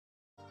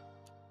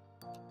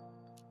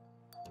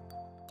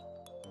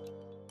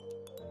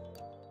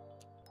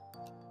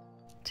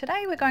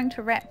Today we're going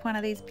to wrap one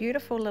of these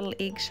beautiful little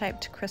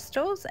egg-shaped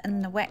crystals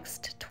in the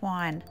waxed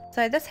twine.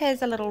 So this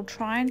has a little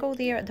triangle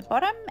there at the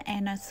bottom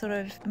and a sort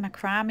of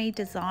macrame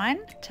design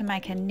to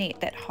make a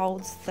net that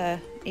holds the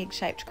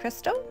egg-shaped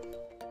crystal.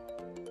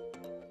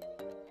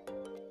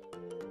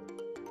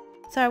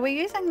 So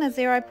we're using the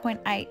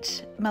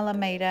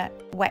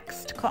 0.8mm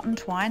waxed cotton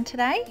twine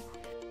today,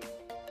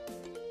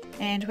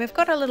 and we've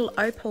got a little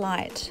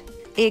opalite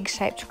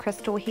egg-shaped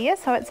crystal here.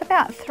 So it's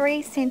about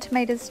 3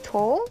 centimeters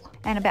tall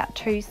and about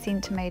 2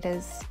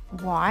 centimeters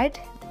wide.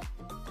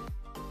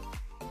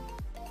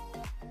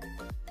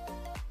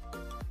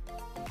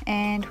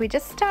 And we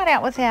just start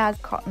out with our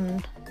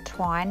cotton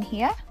twine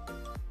here.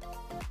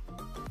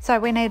 So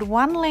we need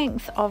one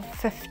length of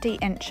 50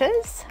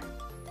 inches.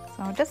 So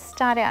I'll just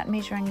start out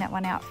measuring that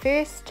one out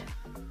first.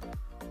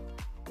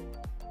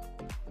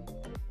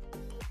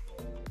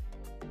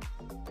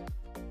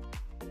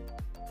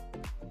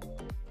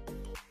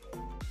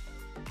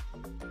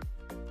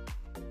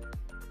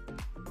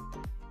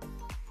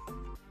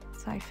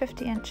 So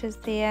 50 inches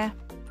there.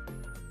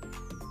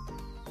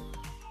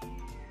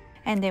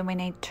 And then we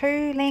need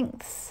 2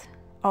 lengths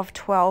of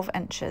 12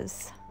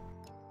 inches.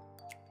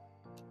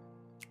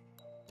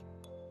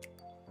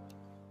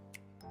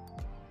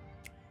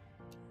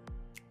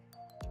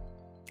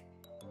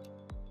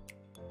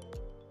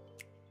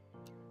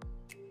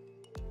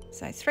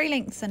 So 3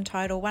 lengths in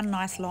total, one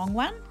nice long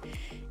one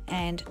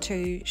and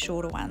 2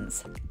 shorter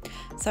ones.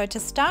 So to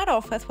start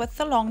off with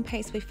the long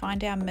piece, we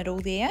find our middle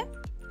there,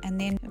 and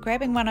then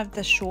grabbing one of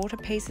the shorter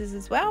pieces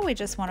as well, we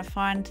just want to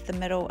find the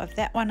middle of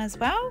that one as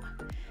well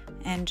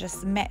and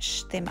just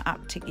match them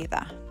up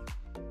together.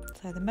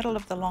 So the middle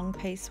of the long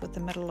piece with the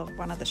middle of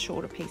one of the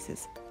shorter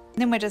pieces. And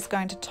then we're just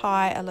going to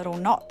tie a little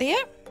knot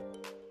there.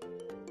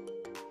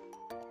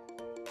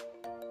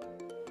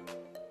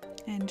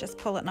 And just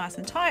pull it nice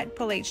and tight,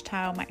 pull each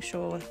tail, make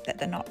sure that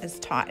the knot is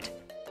tight.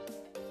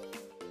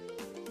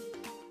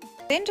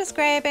 Then just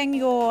grabbing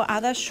your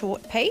other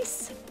short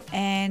piece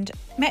and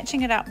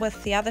matching it up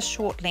with the other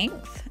short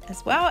length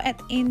as well at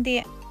the end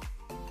there,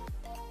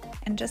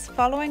 and just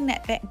following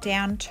that back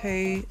down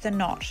to the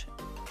knot.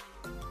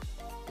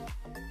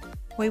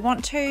 We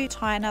want to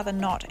tie another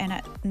knot, and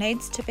it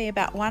needs to be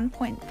about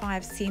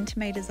 1.5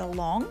 centimeters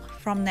along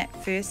from that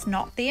first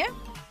knot there.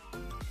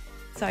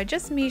 So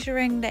just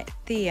measuring that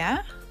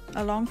there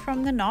along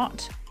from the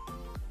knot,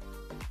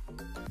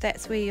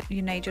 that's where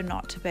you need your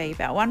knot to be,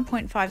 about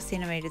 1.5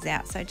 centimeters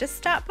out. So just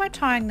start by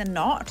tying the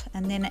knot,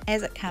 and then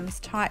as it comes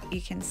tight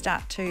you can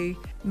start to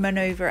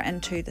maneuver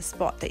into the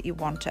spot that you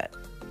want it.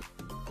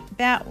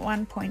 About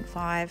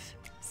 1.5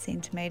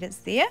 centimeters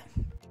there.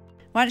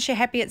 Once you're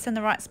happy it's in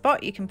the right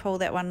spot, you can pull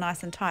that one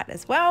nice and tight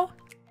as well.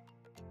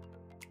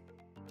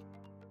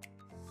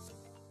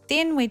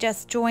 Then we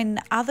just join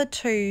the other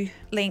 2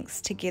 lengths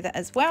together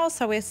as well.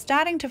 So we're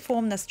starting to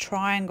form this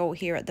triangle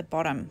here at the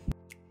bottom.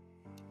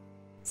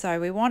 So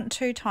we want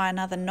to tie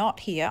another knot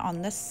here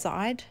on this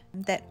side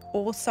that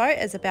also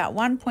is about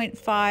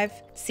 1.5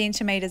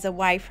 centimeters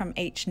away from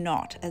each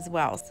knot as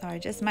well. So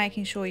just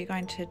making sure you're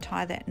going to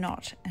tie that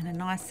knot in a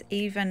nice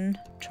even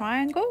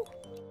triangle.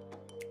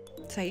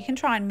 So you can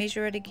try and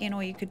measure it again,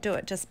 or you could do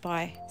it just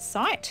by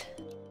sight.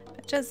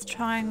 But just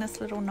trying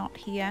this little knot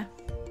here.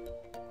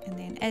 And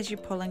then as you're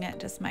pulling it,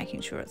 just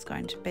making sure it's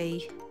going to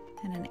be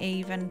in an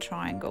even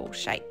triangle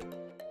shape.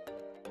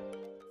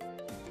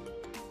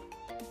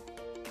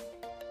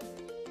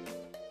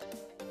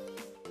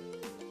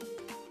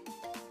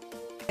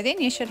 Then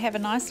you should have a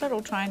nice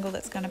little triangle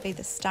that's going to be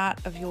the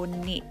start of your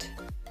net.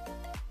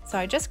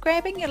 So just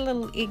grabbing your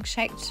little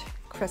egg-shaped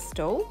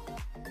crystal,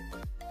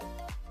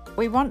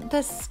 we want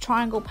this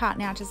triangle part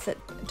now to sit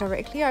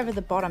directly over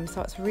the bottom,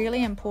 so it's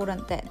really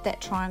important that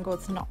that triangle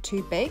is not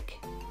too big.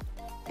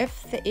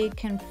 If the egg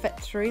can fit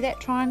through that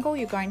triangle,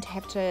 you're going to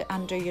have to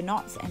undo your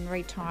knots and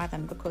retie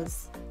them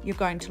because you're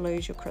going to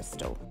lose your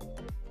crystal.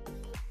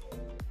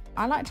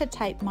 I like to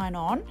tape mine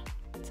on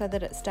so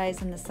that it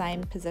stays in the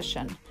same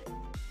position.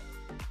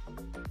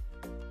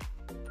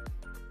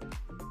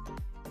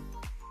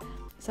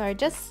 So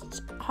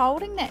just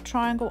holding that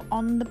triangle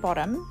on the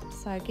bottom,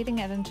 so getting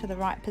it into the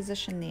right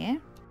position there.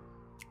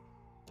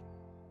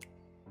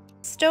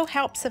 Still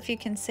helps if you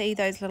can see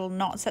those little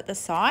knots at the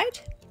side,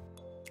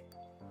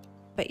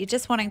 but you're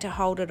just wanting to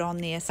hold it on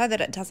there so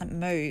that it doesn't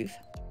move.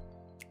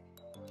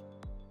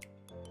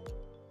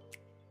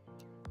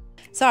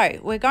 So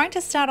we're going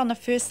to start on the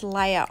first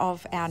layer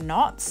of our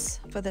knots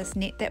for this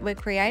net that we're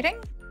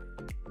creating.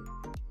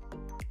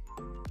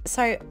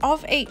 So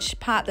of each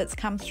part that's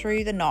come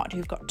through the knot,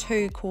 you've got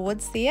 2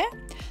 cords there.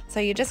 So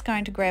you're just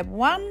going to grab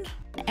one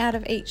out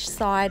of each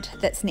side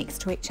that's next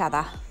to each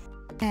other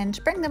and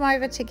bring them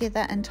over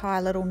together and tie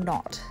a little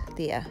knot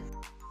there.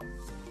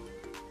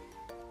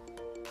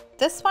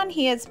 This one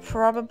here is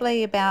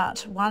probably about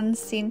 1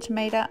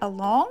 centimeter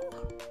along,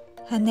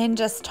 and then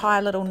just tie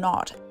a little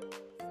knot.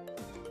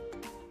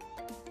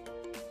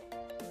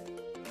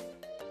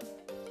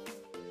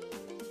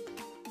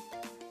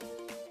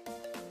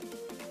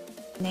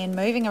 And then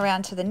moving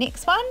around to the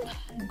next one,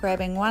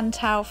 grabbing one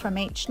tail from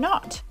each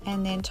knot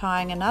and then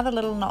tying another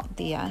little knot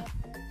there.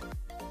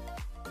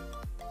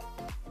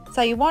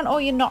 So you want all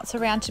your knots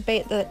around to be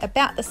at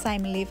about the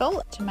same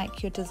level to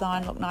make your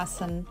design look nice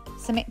and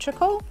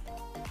symmetrical.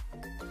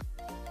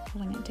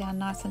 Pulling it down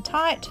nice and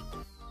tight.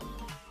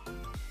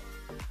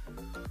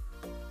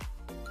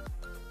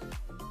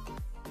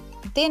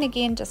 Then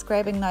again, just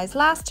grabbing those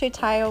last two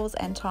tails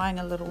and tying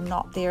a little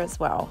knot there as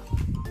well.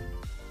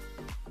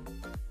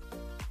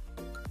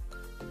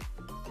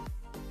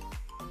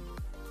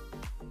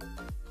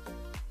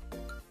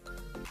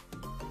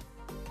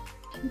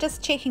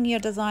 Just checking your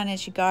design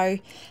as you go.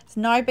 It's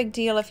no big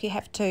deal if you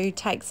have to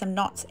take some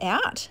knots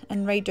out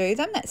and redo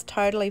them. That's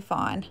totally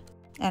fine.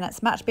 And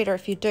it's much better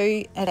if you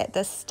do it at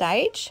this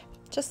stage,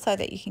 just so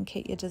that you can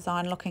keep your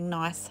design looking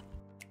nice.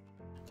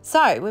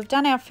 So we've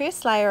done our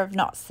first layer of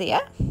knots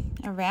there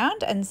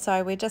around, and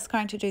so we're just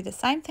going to do the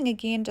same thing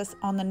again, just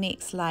on the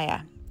next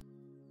layer.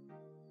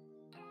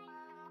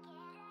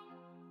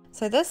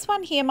 So this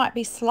one here might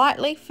be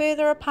slightly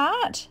further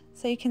apart.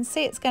 So you can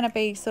see it's going to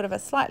be sort of a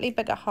slightly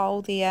bigger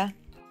hole there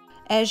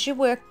as you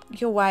work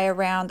your way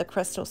around the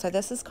crystal. So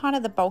this is kind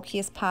of the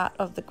bulkiest part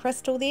of the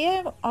crystal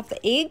there, of the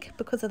egg,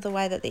 because of the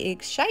way that the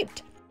egg's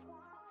shaped.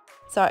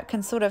 So it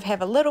can sort of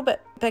have a little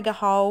bit bigger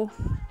hole.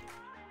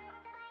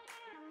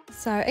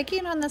 So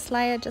again on this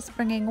layer, just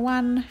bringing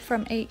one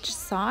from each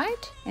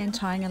side and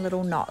tying a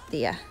little knot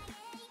there.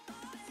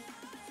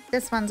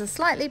 This one's a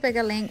slightly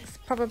bigger length,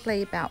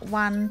 probably about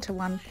 1 to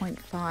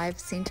 1.5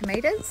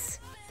 centimeters,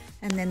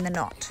 and then the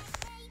knot.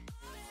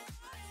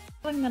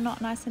 Pulling the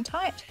knot nice and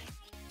tight.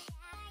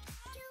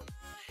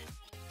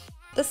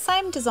 The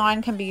same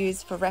design can be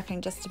used for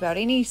wrapping just about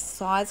any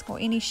size or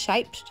any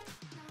shaped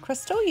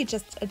crystal. You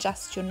just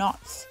adjust your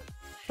knots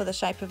for the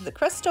shape of the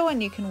crystal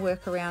and you can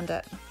work around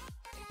it.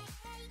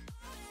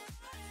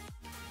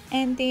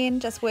 And then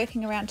just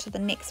working around to the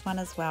next one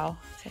as well.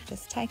 So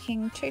just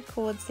taking two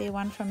cords there,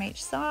 one from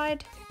each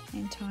side,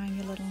 and tying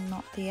a little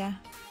knot there.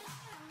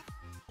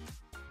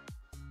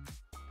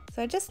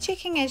 So just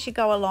checking as you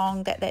go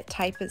along that that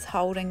tape is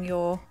holding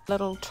your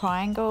little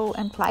triangle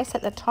in place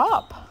at the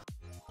top.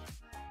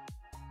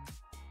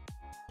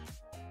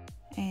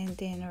 And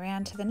then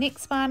around to the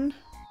next one.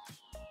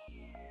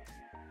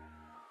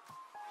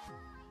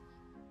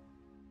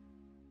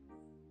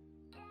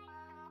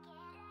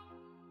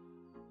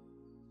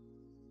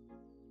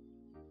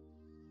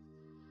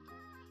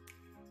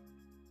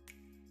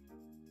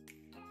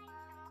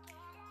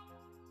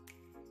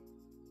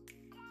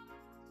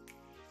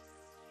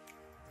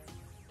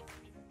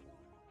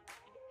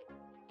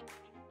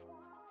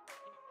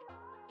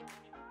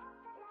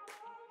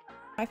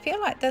 I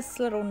feel like this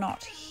little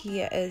knot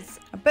here is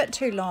a bit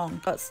too long.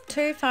 It's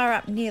too far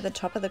up near the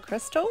top of the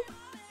crystal.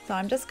 So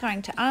I'm just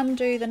going to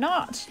undo the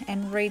knot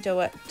and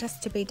redo it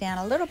just to be down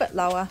a little bit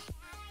lower.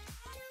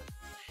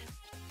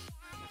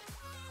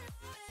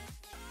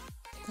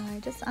 So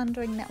just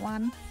undoing that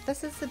one.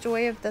 This is the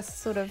joy of this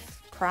sort of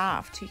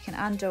craft. You can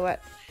undo it.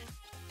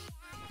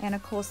 And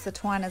of course the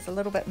twine is a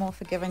little bit more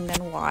forgiving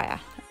than wire.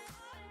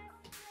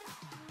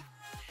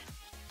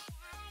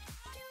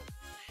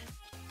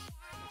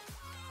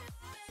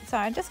 So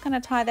I'm just going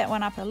to tie that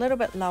one up a little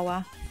bit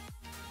lower.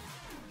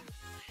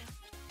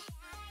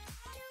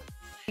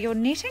 Your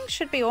netting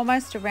should be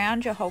almost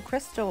around your whole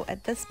crystal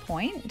at this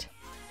point.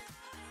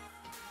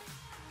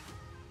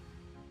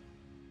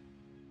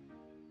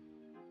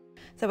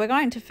 So we're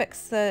going to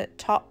fix the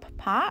top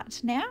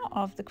part now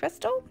of the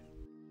crystal.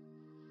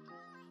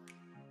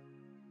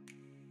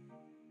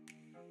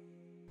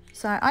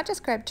 So I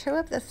just grabbed two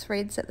of the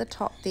threads at the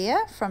top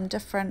there from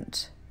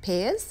different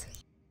pairs.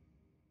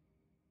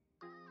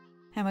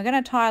 And we're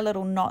going to tie a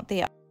little knot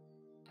there.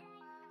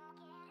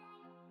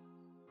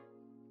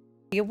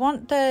 You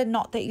want the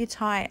knot that you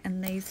tie in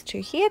these two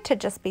here to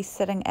just be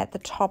sitting at the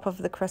top of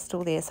the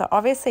crystal there. So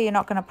obviously you're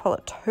not going to pull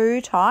it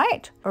too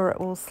tight or it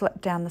will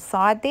slip down the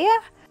side there.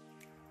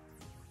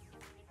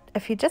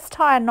 If you just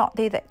tie a knot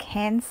there that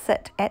can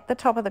sit at the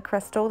top of the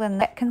crystal, then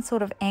that can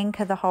sort of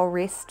anchor the whole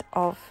rest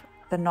of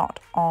the knot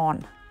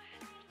on.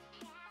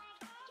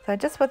 So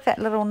just with that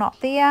little knot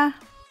there,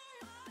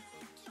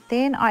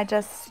 then I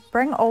just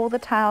bring all the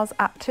tails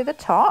up to the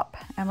top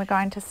and we're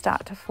going to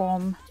start to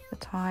form the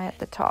tie at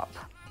the top.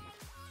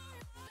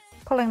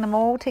 Pulling them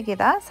all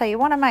together, so you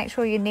want to make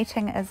sure your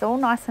netting is all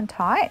nice and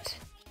tight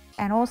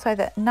and also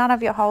that none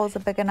of your holes are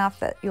big enough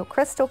that your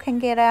crystal can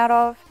get out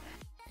of.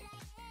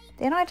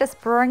 Then I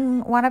just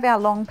bring one of our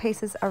long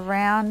pieces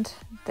around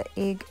the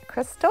egg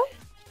crystal,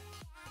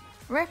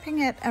 wrapping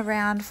it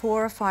around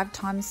 4 or 5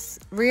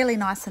 times really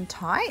nice and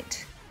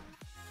tight.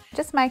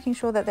 Just making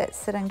sure that that's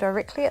sitting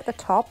directly at the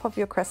top of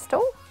your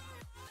crystal.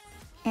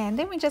 And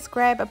then we just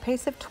grab a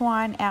piece of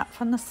twine out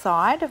from the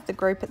side of the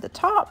group at the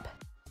top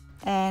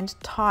and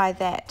tie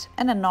that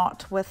in a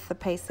knot with the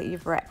piece that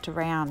you've wrapped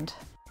around.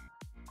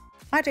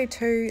 I do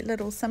 2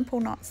 little simple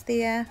knots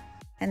there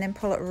and then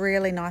pull it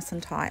really nice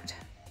and tight.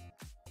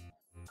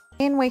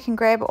 Then we can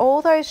grab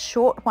all those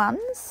short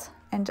ones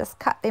and just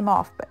cut them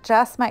off, but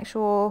just make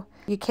sure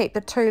you keep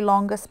the two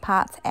longest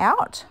parts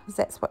out, because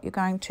that's what you're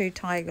going to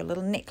tie your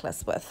little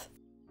necklace with.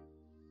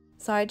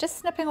 So just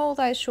snipping all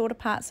those shorter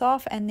parts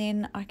off, and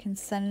then I can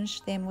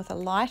singe them with a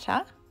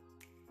lighter,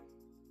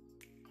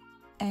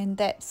 and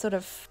that sort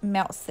of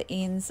melts the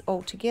ends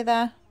all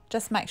together.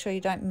 Just make sure you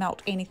don't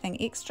melt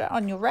anything extra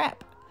on your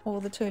wrap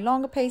or the two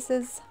longer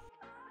pieces.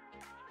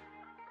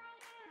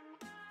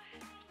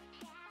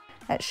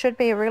 It should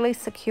be a really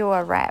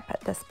secure wrap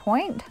at this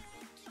point.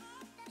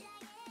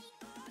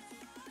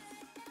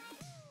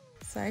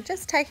 So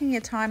just taking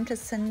your time to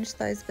singe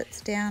those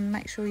bits down,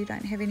 make sure you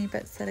don't have any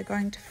bits that are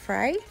going to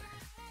fray.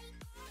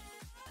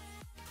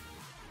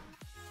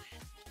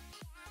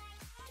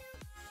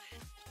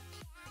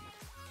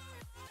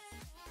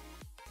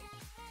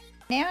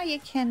 Now you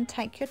can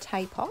take your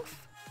tape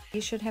off.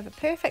 You should have a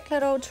perfect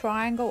little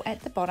triangle at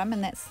the bottom,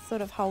 and that's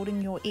sort of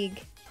holding your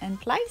egg in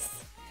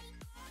place.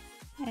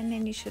 And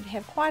then you should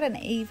have quite an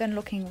even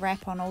looking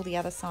wrap on all the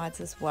other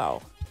sides as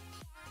well.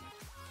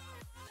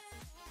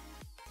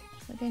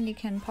 So then you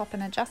can pop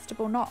an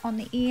adjustable knot on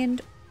the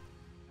end,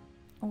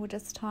 or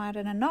just tie it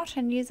in a knot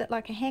and use it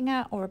like a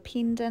hanger or a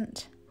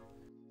pendant.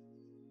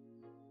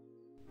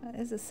 It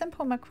is a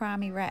simple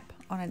macrame wrap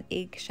on an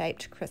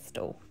egg-shaped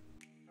crystal.